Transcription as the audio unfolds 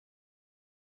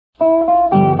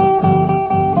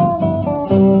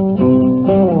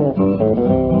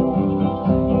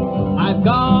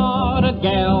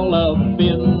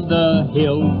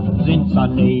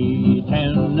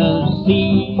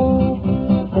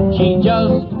She's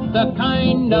just the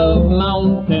kind of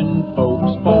mountain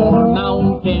folks for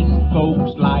mountain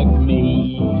folks like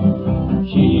me.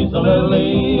 She's the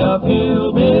lily of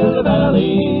Hillbilly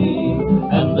Valley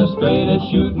and the straightest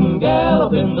shooting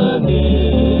gallop in the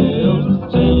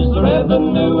hills. Since the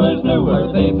revenue is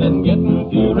newer, they've been getting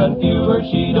fewer and fewer.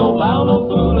 She don't allow no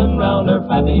fooling round her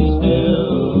fatty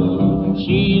still.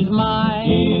 She's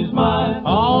mine,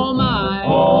 all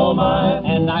mine,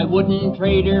 and I wouldn't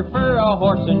trade her for a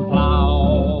horse and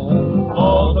plow.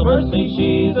 All the mercy,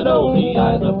 she's a dozy,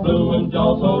 eyes of blue and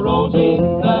jaw so rosy,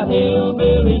 that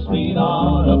hillbilly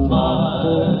sweetheart of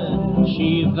mine.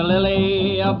 She's the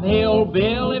lily of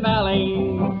Hillbilly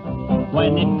Valley.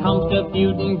 When it comes to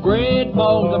feuding, grid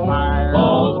falls apart.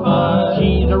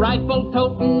 She's a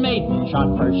rifle-toting maiden,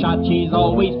 shot for shot. She's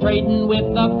always trading with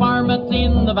the varmints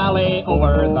in the valley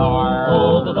over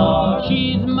there.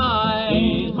 She's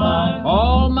mine,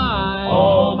 all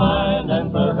mine,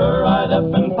 and for her I'd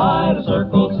up and fight a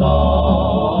circle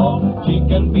song. She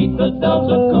can beat the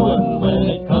doves of cooing when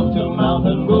it comes to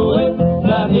mountain wooing,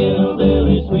 that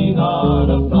hillbilly sweetheart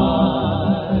of mine.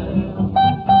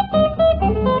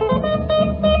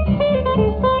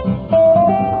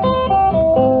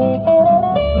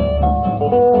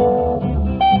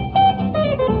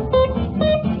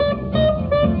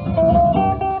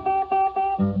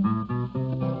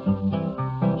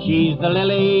 She's the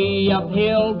lily of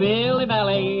Hillbilly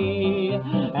Valley,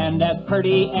 and as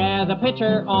pretty as a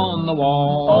picture on the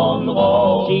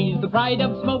wall. She's the pride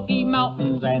of Smoky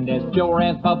Mountains, and as pure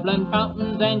as bubbling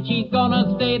fountains, and she's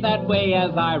gonna stay that way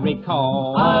as I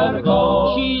recall.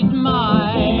 She's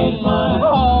mine,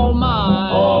 all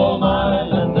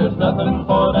mine, and there's nothing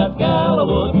for that gal I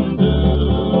wouldn't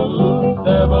do.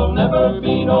 There will never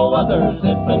be no others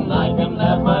if